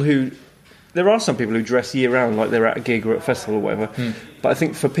think there are some people who dress year round like they're at a gig or at a festival or whatever. But I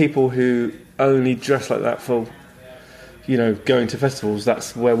think for people who only dress like that for going to festivals,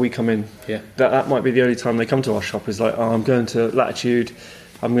 that's where we come in. Yeah. That might be the only time they come to our shop is like, oh, I'm going to Latitude,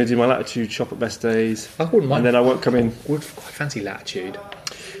 I'm going to do my Latitude shop at Best Days, I wouldn't mind. and then I won't come in. Would quite fancy Latitude.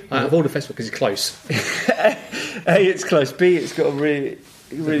 Of all the festivals, because it's close. A, it's close. B, it's got a really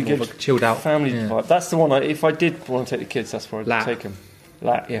More good of a chilled out family yeah. vibe. That's the one. If I did want to take the kids, that's where I'd Lat. take them.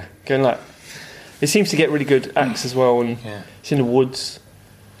 Lat, yeah, going Lat. It seems to get really good acts as well, and it's in the woods.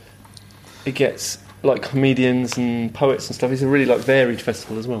 It gets like comedians and poets and stuff. It's a really varied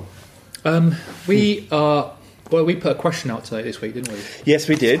festival as well. We put a question out today this week, didn't we? Yes,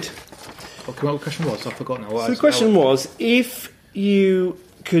 we did. What the question was? I forgot now. So the question was, if you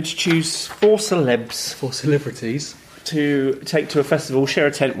could choose 4 celebs for celebrities. to take to a festival, share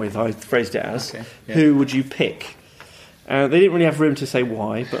a tent with, I phrased it as, Okay, yeah. who would you pick? They didn't really have room to say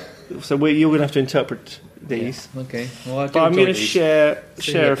why, but you're going to have to interpret these. Yeah. Okay. Well, I do But I'm enjoy going to these.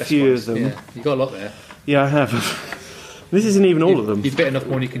 share a Best few ones. of them. Yeah, you got a lot there. Yeah, I have. This isn't even all of them. You've bitten off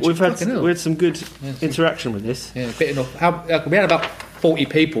more than you can chew. We had Fucking some good Yeah, interaction with this. Yeah, bitten off. We had about 40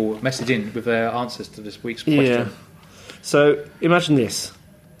 people message in with their answers to this week's question. Yeah. So imagine this.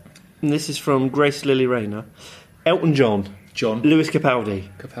 And this is from Grace Lily Rayner. Elton John, John. Lewis Capaldi,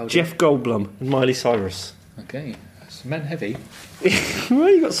 Capaldi. Jeff Goldblum, and Miley Cyrus. Okay. That's men heavy. Well,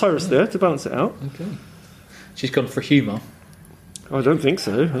 you got Cyrus there to balance it out. Okay. She's gone for humour. I don't think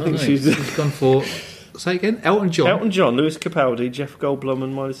so. I think No, she's she's gone for. Say again. Elton John. Elton John, Lewis Capaldi, Jeff Goldblum,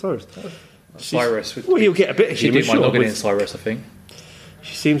 and Miley Cyrus. Cyrus. Well, you'll get a bit of She humour, did my noggin in with- Cyrus, I think.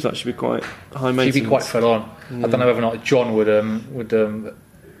 She seems like she'd be quite high maintenance. She'd be quite full on. I don't know whether or not John would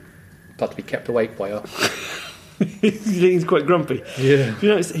like to be kept awake by her. He's quite grumpy. Yeah. Do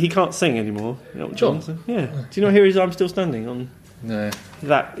you know he can't sing anymore? You know, John? Yeah. Do you not hear his "I'm Still Standing" on No.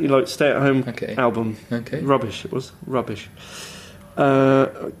 that Stay at Home Okay. album? Okay. Rubbish. It was rubbish.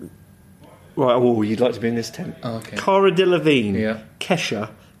 Right. Oh, you'd like to be in this tent? Oh, okay. Cara Delevingne, Yeah. Kesha,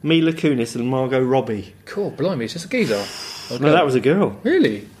 Mila Kunis, and Margot Robbie. Cool. Blimey, it's just a geezer. Okay. No, that was a girl.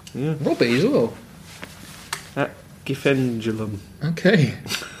 Really? Yeah. Robbie as well. At Gifendulum. Okay.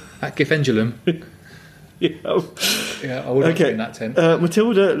 At Gifendulum. Yeah. Yeah, I would have been in that tent.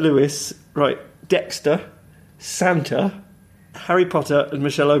 Matilda Lewis. Right. Dexter, Santa, Harry Potter, and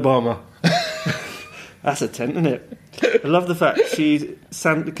Michelle Obama. That's a tent, isn't it? I love the fact she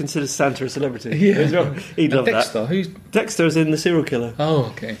considers Santa a celebrity. Yeah. He'd love Dexter, that. who's... Dexter is in The Serial Killer. Oh,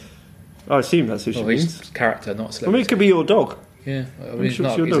 okay. I assume that's who she Well, means. he's a character, not a I celebrity. mean, it could be your dog. Yeah, I mean, I'm sure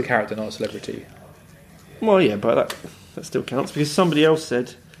it's your he's a dog. character, not a celebrity. Well, yeah, but that still counts because somebody else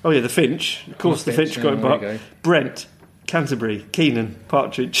said, "Oh yeah, the Finch." Of course, the Finch got him there you back. go. Brent, Canterbury, Keenan,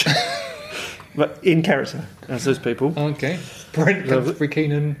 Partridge, but in character as those people. Okay. Brent, Canterbury,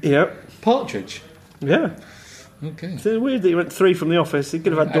 Keenan, Yep. Partridge. Yeah. Okay. It's weird that he went 3 from The Office. He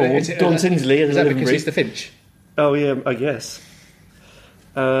could have had Dawn Tinsley as Is a that living because he's read. the Finch? Oh yeah, I guess.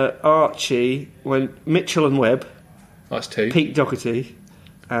 Archie went Mitchell and Webb, That's 2. Pete Doherty,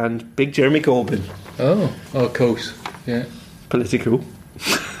 and Big Jeremy Corbyn. Oh, of course. Yeah. Political.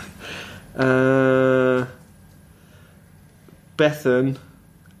 Bethan,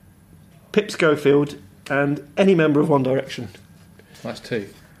 Pip Schofield, and any member of One Direction. That's 2.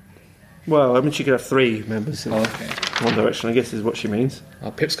 Well, I mean, she could have 3 members of Oh, okay. One Direction, I guess is what she means.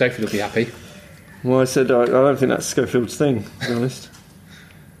 Oh, Pip Schofield will be happy. Well, I said I don't think that's Schofield's thing, to be honest.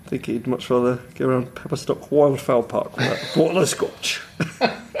 I think he'd much rather go around Pepperstock Wildfowl Park with that bottle of scotch.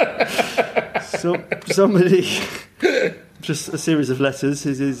 So, somebody, just a series of letters,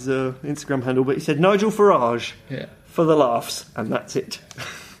 is his Instagram handle, but he said Nigel Farage Yeah. for the laughs, and that's it.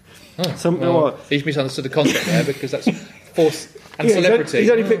 Oh, Well, he's misunderstood the concept there because that's force and yeah, celebrity. He's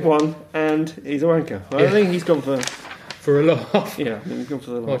only picked one, and he's a wanker. I Yeah. think he's gone for. For a laugh. Yeah, I think he's gone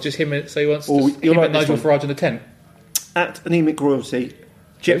for the Well, laugh. just him. So he wants Oh, to you're him like and this Nigel one. Farage in the tent. At Anemic Royalty,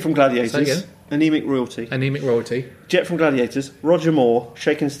 Jet from Say Gladiators. again. Anemic Royalty. Anemic royalty. Jet from Gladiators, Roger Moore,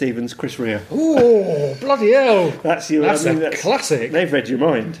 Shakin' Stevens, Chris Rea. Oh, bloody hell! That's your. That's I mean, a classic. They've read your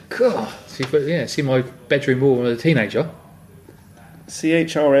mind. God. See my bedroom wall when I was a teenager.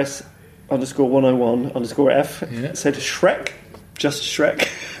 CHRS _101 _F Yeah. said Shrek, just Shrek.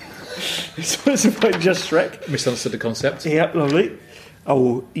 It's about just Shrek. Misunderstood the concept. Yep, lovely.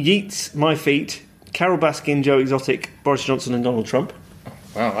 Oh, Yeats, My Feet, Carol Baskin, Joe Exotic, Boris Johnson, and Donald Trump.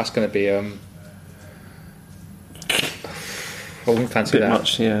 Wow, that's going to be. I wouldn't fancy Bit that.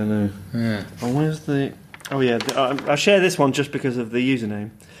 much, yeah, no. Yeah. Oh, where's the? Oh yeah, I share this one just because of the username.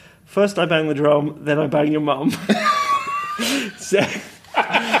 First I bang the drum, then I bang your mum. Says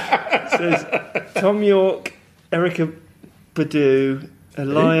Tom York, Erica Badu,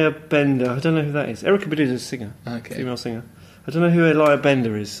 Elia Bender. I don't know who that is. Erica Badu is a singer, Okay. female singer. I don't know who Elia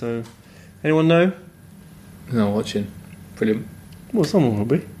Bender is. So, anyone know? No, watching. Brilliant. Well, someone will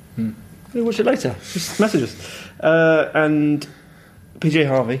be. We'll watch it later. Just message us. And PJ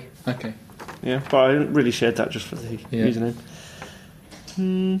Harvey. Okay. Yeah, but I really shared that just for the Yeah. username.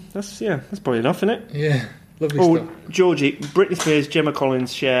 That's probably enough, isn't it? Yeah. Lovely Oh, stuff. Georgie, Britney Spears, Gemma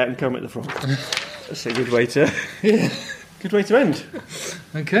Collins, Cher, and Kermit the Frog. That's a good way to. Good way to end.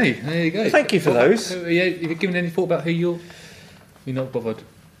 Okay, there you go. Thank you for those. So, yeah, have you given any thought about who you're not bothered?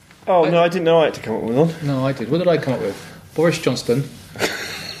 Oh no, I didn't know I had to come up with one. No, I did. What did I come up with? Boris Johnson,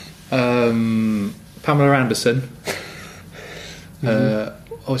 Pamela Anderson,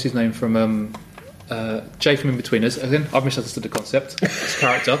 what's his name from Jay from In-Betweeners. Again, I've misunderstood the concept. His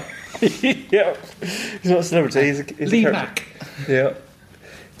character. Yeah, he's not a celebrity. He's a Lee character. Mack. Yeah.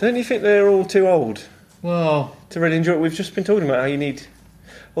 Don't you think they're all too old Well, to really enjoy it? We've just been talking about how you need.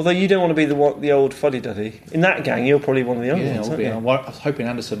 Although you don't want to be the old fuddy-duddy. In that gang, you're probably one of the younger yeah, ones, I'll aren't be. you? I was hoping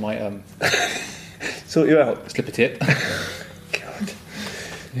Anderson might Sort you out. slip a tip. God.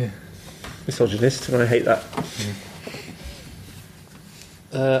 Yeah. Misogynist, and I hate that.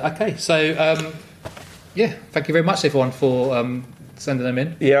 Okay, so yeah, thank you very much everyone for sending them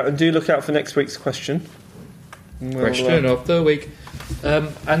in. Yeah, and do look out for next week's question. And we'll, Question of the week,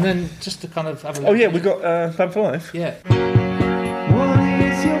 and then just to kind of have a Oh yeah, we've got Plan for Life. yeah. One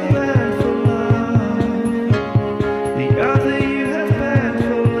is your plan for love, the other you have planned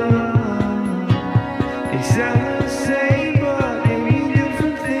for love. They sound the same but they mean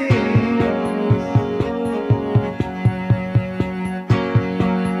different things.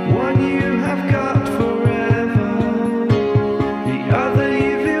 One you have got forever, the other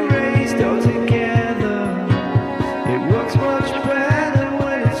you've erased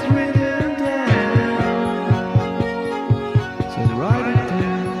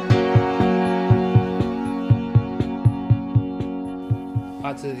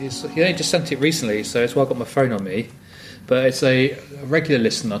he only just sent it recently, so it's why I got my phone on me. But it's a regular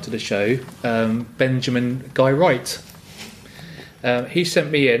listener to the show, Benjamin Guy Wright. He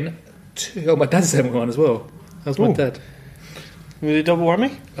sent me in my dad sent me one as well. That was my dad. Was it double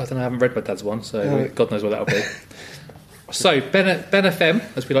whammy? I don't know, I haven't read my dad's one, so God knows what that'll be. So, Ben FM,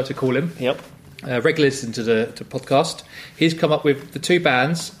 as we like to call him, Yep. regular listener to the podcast, he's come up with the two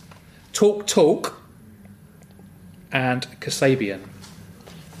bands, Talk Talk and Kasabian.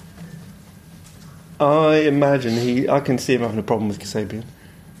 I imagine I can see him having a problem with Kasabian.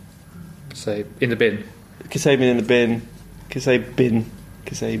 So, in the bin. Kasabian in the bin. Kasabian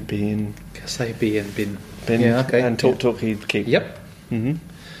Kasabian bin. bin. Yeah, okay. And Talk he'd keep. Yep. Mm-hmm.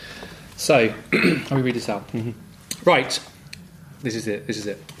 So, let me read this out. Mm-hmm. Right. This is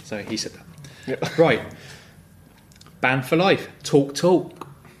it. So, he said that. Yep. Right. Band for life. Talk Talk.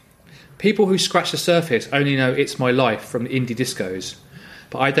 People who scratch the surface only know It's My Life from the indie discos,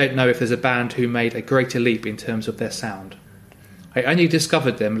 but I don't know if there's a band who made a greater leap in terms of their sound. I only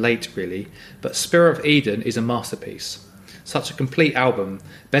discovered them late, really, but Spirit of Eden is a masterpiece. Such a complete album,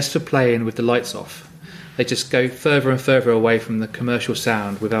 best for playing with the lights off. They just go further and further away from the commercial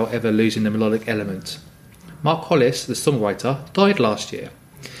sound without ever losing the melodic element. Mark Hollis, the songwriter, died last year,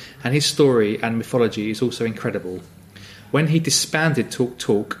 and his story and mythology is also incredible. When he disbanded Talk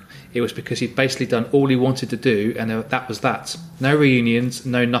Talk, it was because he'd basically done all he wanted to do, and that was that. No reunions,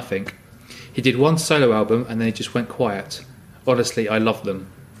 no nothing. He did one solo album, and then he just went quiet. Honestly, I love them.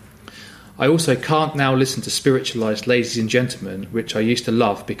 I also can't now listen to spiritualised Ladies and Gentlemen, which I used to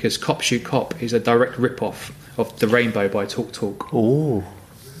love, because Cop Shoot Cop is a direct rip-off of The Rainbow by Talk Talk. Oh.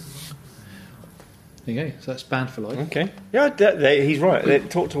 There you go. So that's Band for Life. Okay. Yeah, he's right. They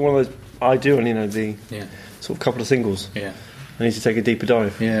talk to one of those. I do, and the sort of couple of singles. Yeah. I need to take a deeper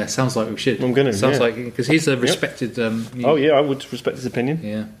dive. Yeah, sounds like we should. I'm gonna. Sounds yeah. like, because he's a respected. I would respect his opinion.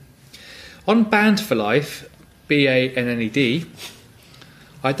 Yeah. On Band for Life, BANNED,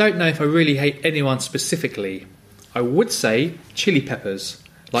 I don't know if I really hate anyone specifically. I would say Chili Peppers,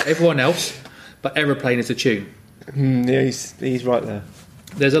 like everyone else, but Aeroplane is a tune. Yeah, he's right there.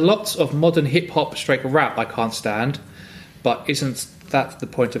 There's a lot of modern hip-hop / rap I can't stand, but isn't that the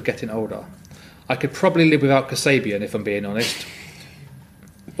point of getting older? I could probably live without Kasabian, if I'm being honest.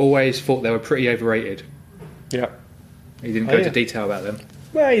 Always thought they were pretty overrated. Yeah. He didn't go into detail about them.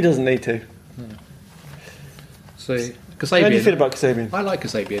 Well, he doesn't need to. So, Kasabian. How do you feel about Kasabian? I like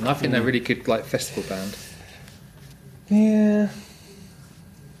Kasabian. I think they're a really good festival band. Yeah.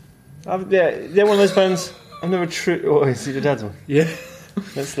 They're one of those bands I've never Oh, is it your dad's one? Yeah.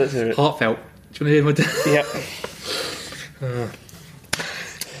 Let's hear it. Heartfelt. Do you want to hear my dad? Yeah.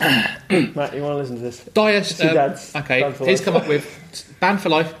 Matt, you want to listen to this? Dire. Your dad's Okay, Band for he's Life. come up with Band for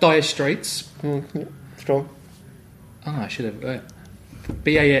Life, Dire Straits. Yeah. Strong. Oh, I should have.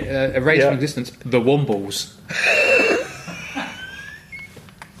 Erased from existence, The Wombles.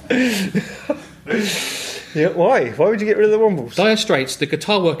 Yeah, why? Why would you get rid of the Wombles? Dire Straits, the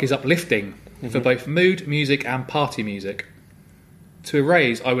guitar work is uplifting for both mood, music, and party music. To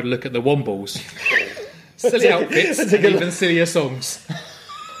erase, I would look at The Wombles. Silly outfits and even sillier songs.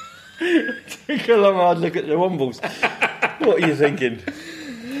 Take a long hard look at the Wombles. What are you thinking?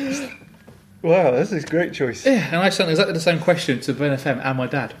 Wow, this is a great choice. Yeah, and I sent exactly the same question to Ben FM and my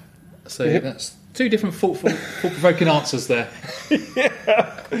dad. So that's two different thought-provoking answers there.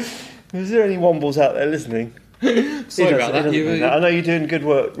 Is there any Wombles out there listening? Sorry about that. I know you're doing good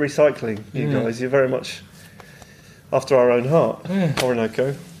work recycling, you guys. You're very much after our own heart,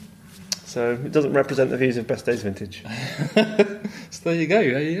 Orinoco. So it doesn't represent the views of Best Days Vintage. So there you go.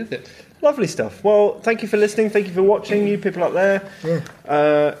 There you have it. Lovely stuff. Well, thank you for listening. Thank you for watching, you people up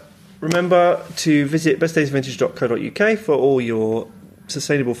there. Remember to visit bestdaysvintage.co.uk for all your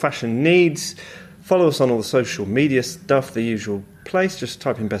sustainable fashion needs. Follow us on all the social media stuff, the usual place. Just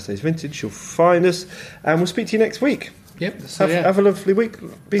type in Best Days Vintage, you'll find us. And we'll speak to you next week. Yep. So, Have a lovely week.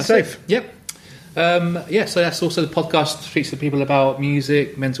 Be safe. Yep. So that's also the podcast speaks to people about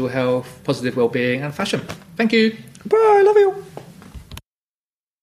music, mental health, positive well-being and fashion. Thank you. Bye. Love you.